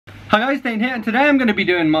Hi guys, Dane here, and today I'm going to be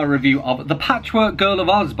doing my review of The Patchwork Girl of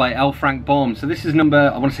Oz by L. Frank Baum. So this is number,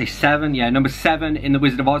 I want to say 7, yeah, number 7 in the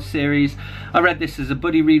Wizard of Oz series. I read this as a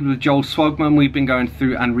buddy read with Joel Swagman. We've been going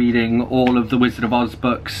through and reading all of the Wizard of Oz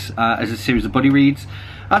books as a series of buddy reads.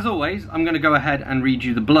 As always, I'm going to go ahead and read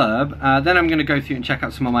you the blurb, then I'm going to go through and check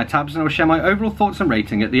out some of my tabs, and I'll share my overall thoughts and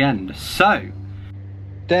rating at the end. So,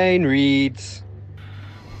 Dane reads.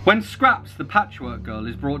 When Scraps, the Patchwork Girl,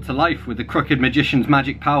 is brought to life with the Crooked Magician's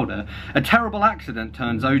magic powder, a terrible accident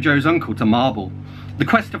turns Ojo's uncle to marble. The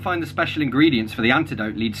quest to find the special ingredients for the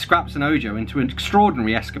antidote leads Scraps and Ojo into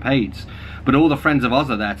extraordinary escapades, but all the friends of Oz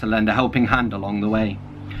are there to lend a helping hand along the way.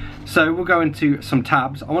 So we'll go into some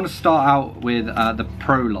tabs. I want to start out with the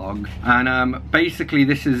prologue, and basically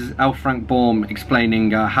this is L. Frank Baum explaining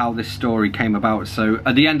how this story came about. So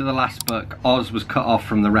at the end of the last book, Oz was cut off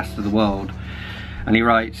from the rest of the world. And he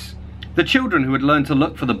writes, "The children who had learned to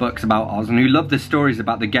look for the books about Oz and who loved the stories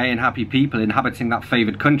about the gay and happy people inhabiting that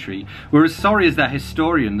favoured country were as sorry as their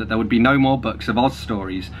historian that there would be no more books of Oz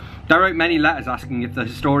stories. They wrote many letters asking if the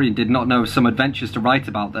historian did not know of some adventures to write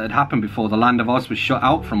about that had happened before the land of Oz was shut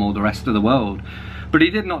out from all the rest of the world. But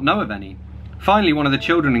he did not know of any. Finally, one of the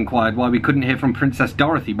children inquired why we couldn't hear from Princess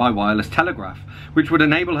Dorothy by wireless telegraph, which would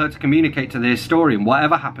enable her to communicate to the historian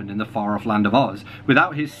whatever happened in the far-off land of Oz,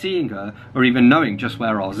 without his seeing her or even knowing just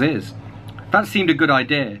where Oz is. That seemed a good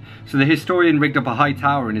idea, so the historian rigged up a high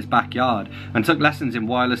tower in his backyard and took lessons in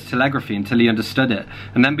wireless telegraphy until he understood it,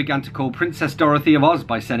 and then began to call Princess Dorothy of Oz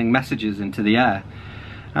by sending messages into the air.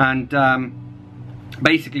 And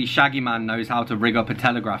basically Shaggy Man knows how to rig up a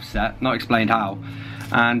telegraph set, not explained how.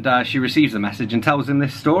 And she receives the message and tells him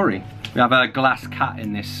this story. We have a glass cat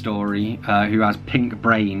in this story who has pink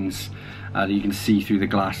brains that you can see through the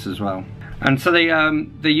glass as well. And so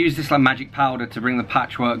they use this like magic powder to bring the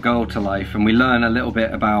Patchwork Girl to life, and we learn a little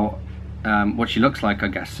bit about what she looks like, I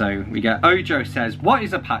guess. So we get Ojo says, "What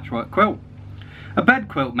is a patchwork quilt?" "A bed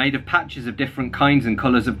quilt made of patches of different kinds and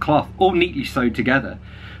colours of cloth, all neatly sewed together.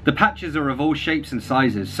 The patches are of all shapes and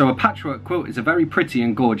sizes, so a patchwork quilt is a very pretty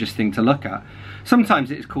and gorgeous thing to look at. Sometimes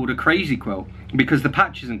it is called a crazy quilt, because the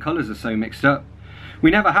patches and colours are so mixed up. We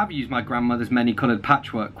never have used my grandmother's many-coloured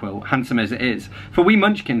patchwork quilt, handsome as it is, for we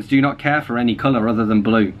munchkins do not care for any colour other than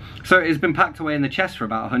blue, so it has been packed away in the chest for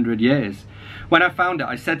about 100 years. When I found it,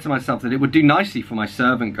 I said to myself that it would do nicely for my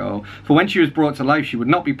servant girl, for when she was brought to life she would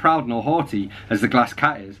not be proud nor haughty, as the glass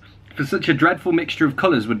cat is, for such a dreadful mixture of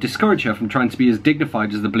colours would discourage her from trying to be as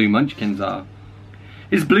dignified as the blue munchkins are."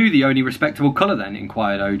 "Is blue the only respectable colour then?"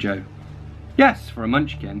 inquired Ojo. "Yes, for a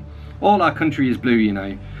munchkin. All our country is blue, you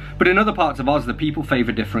know. But in other parts of Oz the people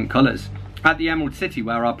favour different colours. At the Emerald City,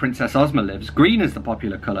 where our Princess Ozma lives, green is the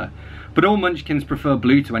popular colour, but all munchkins prefer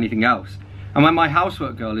blue to anything else. And when my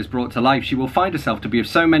housework girl is brought to life, she will find herself to be of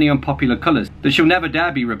so many unpopular colours that she'll never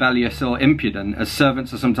dare be rebellious or impudent, as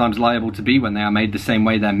servants are sometimes liable to be when they are made the same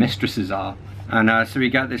way their mistresses are." And so we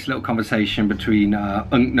get this little conversation between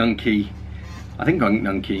Unk Nunky, I think Unk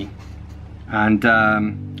Nunky, and,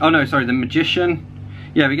 oh no, sorry, the magician.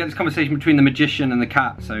 Yeah, we get this conversation between the magician and the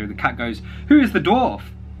cat. So the cat goes, "Who is the dwarf?"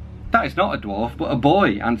 "That is not a dwarf, but a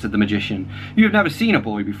boy," answered the magician. "You have never seen a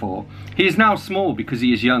boy before. He is now small because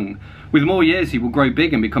he is young. With more years he will grow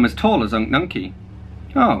big and become as tall as Unk Nunky."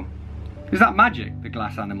 "Oh, is that magic?" the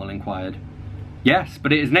glass animal inquired. "Yes,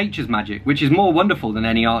 but it is nature's magic, which is more wonderful than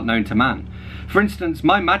any art known to man. For instance,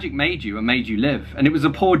 my magic made you and made you live, and it was a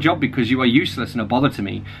poor job because you are useless and a bother to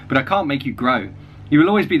me, but I can't make you grow. You will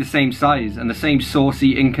always be the same size, and the same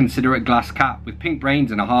saucy, inconsiderate glass cat with pink brains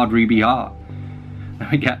and a hard ruby heart." And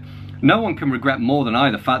we get, "No one can regret more than I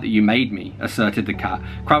the fact that you made me," asserted the cat,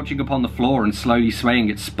 crouching upon the floor and slowly swaying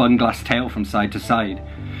its spun glass tail from side to side.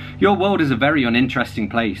 "Your world is a very uninteresting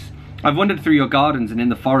place. I've wandered through your gardens and in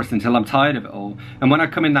the forest until I'm tired of it all, and when I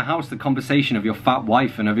come in the house the conversation of your fat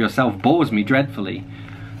wife and of yourself bores me dreadfully."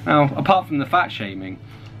 Now, apart from the fat shaming,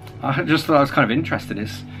 I just thought I was kind of interested.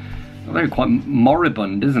 It's they're quite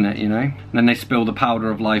moribund, isn't it, you know? And then they spill the powder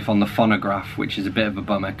of life on the phonograph, which is a bit of a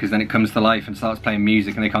bummer, because then it comes to life and starts playing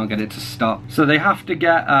music and they can't get it to stop. So they have to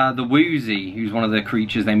get the Woozy, who's one of the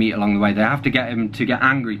creatures they meet along the way, they have to get him to get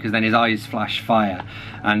angry, because then his eyes flash fire.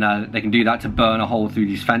 And they can do that to burn a hole through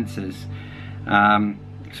these fences. So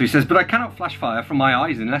he says, "But I cannot flash fire from my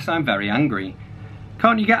eyes unless I'm very angry."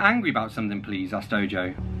 "Can't you get angry about something, please?" asked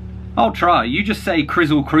Ojo. "I'll try. You just say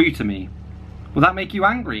Crizzle Crew to me." "Will that make you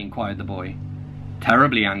angry?" inquired the boy.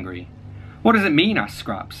 "Terribly angry." "What does it mean?" asked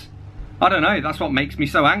Scraps. "I don't know, that's what makes me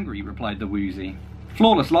so angry," replied the Woozy.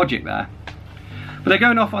 Flawless logic there. But they're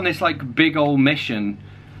going off on this like big old mission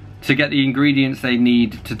to get the ingredients they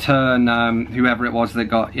need to turn whoever it was that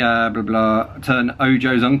got turn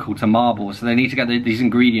Ojo's uncle to marble. So they need to get these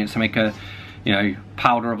ingredients to make a, you know,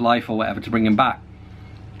 powder of life or whatever to bring him back.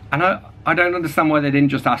 And I don't understand why they didn't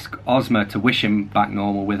just ask Ozma to wish him back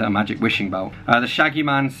normal with a magic wishing belt. The Shaggy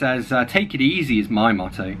Man says, take it easy is my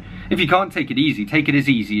motto. If you can't take it as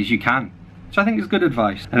easy as you can. Which I think is good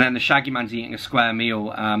advice. And then the Shaggy Man's eating a square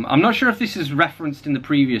meal. I'm not sure if this is referenced in the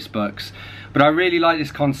previous books, but I really like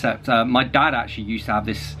this concept. My dad actually used to have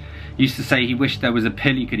this, used to say he wished there was a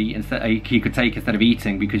pill he could eat instead, he could take instead of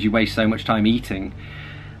eating, because you waste so much time eating.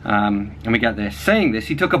 And we get this. Saying this,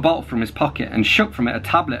 he took a bottle from his pocket and shook from it a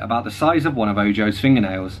tablet about the size of one of Ojo's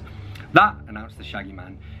fingernails. That, announced the Shaggy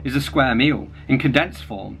Man, is a square meal, in condensed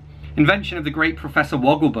form. Invention of the great Professor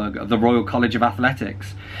Wogglebug of the Royal College of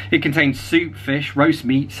Athletics. It contains soup, fish, roast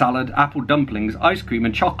meat, salad, apple dumplings, ice cream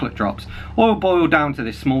and chocolate drops, all boiled down to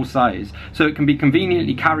this small size, so it can be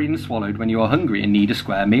conveniently carried and swallowed when you are hungry and need a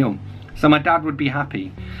square meal. So my dad would be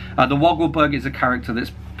happy. The Wogglebug is a character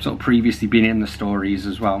that's sort of previously been in the stories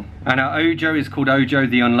as well. And Ojo is called Ojo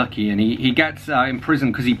the Unlucky, and he gets in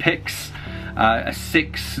prison because he picks a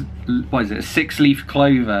six-leaf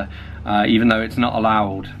clover, even though it's not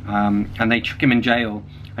allowed, and they chuck him in jail,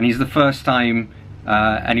 and he's the first time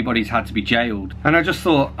anybody's had to be jailed. And I just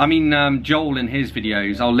thought, I mean, Joel in his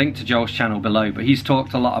videos, I'll link to Joel's channel below, but he's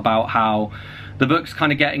talked a lot about how the books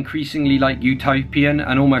kind of get increasingly like utopian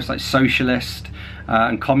and almost like socialist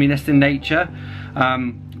and communist in nature.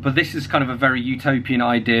 But this is kind of a very utopian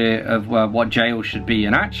idea of what jail should be,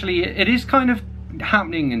 and actually it is kind of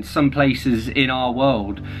happening in some places in our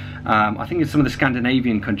world. I think in some of the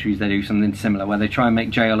Scandinavian countries they do something similar, where they try and make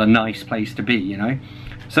jail a nice place to be, you know.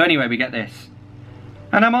 So anyway, we get this.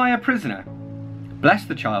 And am I a prisoner? Bless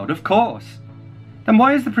the child, of course. Then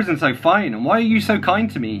why is the prison so fine, and why are you so kind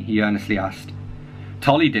to me? He earnestly asked.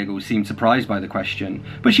 Tollydiggle seemed surprised by the question,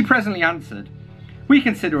 but she presently answered. We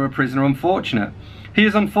consider a prisoner unfortunate. He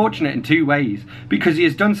is unfortunate in two ways, because he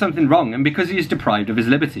has done something wrong and because he is deprived of his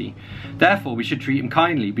liberty. Therefore we should treat him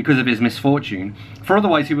kindly because of his misfortune, for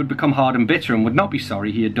otherwise he would become hard and bitter and would not be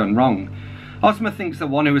sorry he had done wrong. Ozma thinks that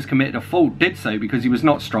one who has committed a fault did so because he was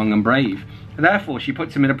not strong and brave. Therefore she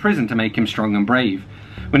puts him in a prison to make him strong and brave.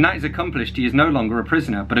 When that is accomplished, he is no longer a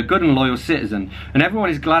prisoner, but a good and loyal citizen, and everyone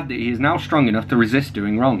is glad that he is now strong enough to resist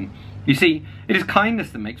doing wrong. You see, it is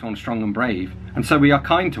kindness that makes one strong and brave, and so we are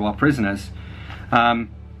kind to our prisoners. And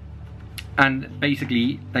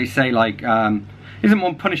basically they say, like, isn't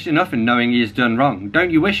one punished enough in knowing he has done wrong?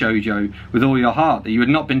 Don't you wish, Ojo, with all your heart, that you had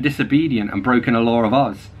not been disobedient and broken a law of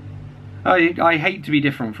Oz? I hate to be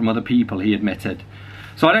different from other people, he admitted.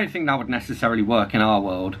 So I don't think that would necessarily work in our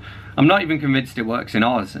world. I'm not even convinced it works in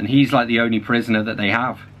Oz, and he's like the only prisoner that they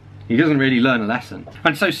have. He doesn't really learn a lesson.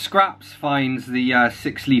 And so Scraps finds the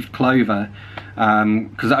six-leaf clover,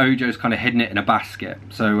 because Ojo's kind of hidden it in a basket.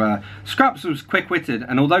 So Scraps was quick-witted,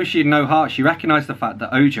 and although she had no heart, she recognised the fact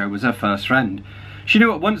that Ojo was her first friend. She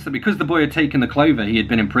knew at once that because the boy had taken the clover, he had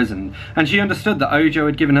been imprisoned, and she understood that Ojo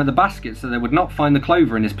had given her the basket so they would not find the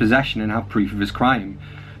clover in his possession and have proof of his crime.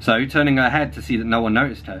 So, turning her head to see that no one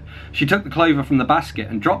noticed her, she took the clover from the basket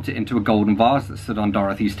and dropped it into a golden vase that stood on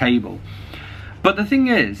Dorothy's table. But the thing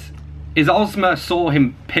is Ozma saw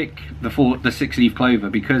him pick the six-leaf clover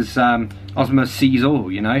because Ozma sees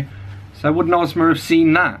all, you know? So wouldn't Ozma have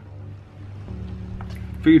seen that?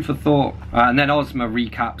 Food for thought. And then Ozma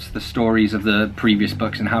recaps the stories of the previous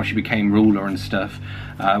books and how she became ruler and stuff,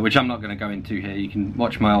 which I'm not going to go into here. You can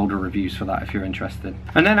watch my older reviews for that if you're interested.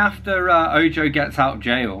 And then after Ojo gets out of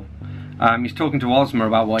jail, he's talking to Ozma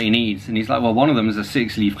about what he needs, and he's like, well, one of them is a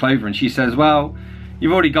six-leaf clover, and she says, well,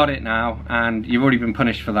 you've already got it now, and you've already been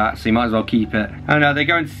punished for that, so you might as well keep it. And they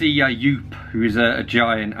go and see Yoop, who is a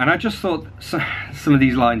giant, and I just thought some of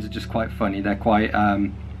these lines are just quite funny. They're quite,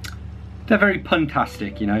 they're very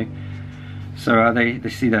puntastic, you know. So they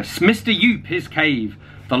see this. Mr. Yoop, his cave,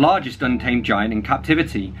 the largest untamed giant in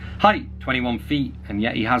captivity. Height, 21 feet, and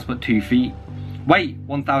yet he has but 2 feet. Weight,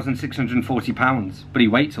 1,640 pounds, but he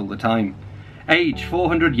waits all the time. Age,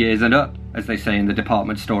 400 years and up, as they say in the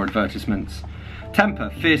department store advertisements.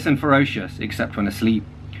 Temper, fierce and ferocious, except when asleep.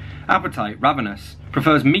 Appetite, ravenous.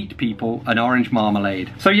 Prefers meat people and orange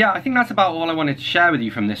marmalade. So yeah, I think that's about all I wanted to share with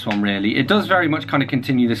you from this one, really. It does very much kind of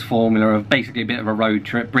continue this formula of basically a bit of a road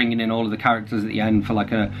trip, bringing in all of the characters at the end for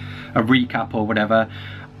like a recap or whatever.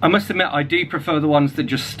 I must admit, I do prefer the ones that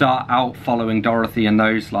just start out following Dorothy and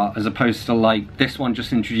those lot, as opposed to like this one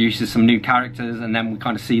just introduces some new characters and then we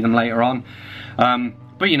kind of see them later on.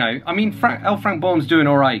 But you know, I mean, L. Frank Baum's doing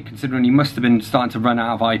alright, considering he must have been starting to run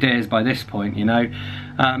out of ideas by this point, you know.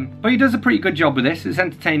 But he does a pretty good job with this. It's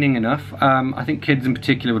entertaining enough. I think kids in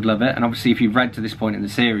particular would love it, and obviously if you've read to this point in the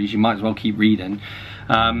series, you might as well keep reading.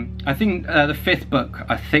 I think the 5th book,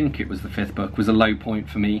 I think it was the 5th book, was a low point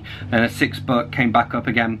for me. Then a 6th book came back up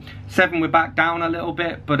again. 7, we're back down a little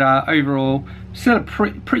bit, but overall, still a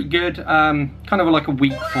pretty good, kind of like a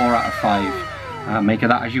weak 4 out of 5. Make of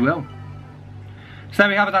that as you will. So there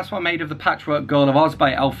we have it, that's what I made of The Patchwork Girl of Oz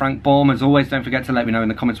by L. Frank Baum. As always, don't forget to let me know in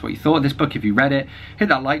the comments what you thought of this book if you read it. Hit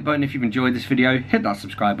that like button if you've enjoyed this video, hit that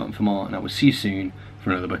subscribe button for more, and I will see you soon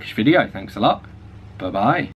for another bookish video. Thanks a lot, bye bye.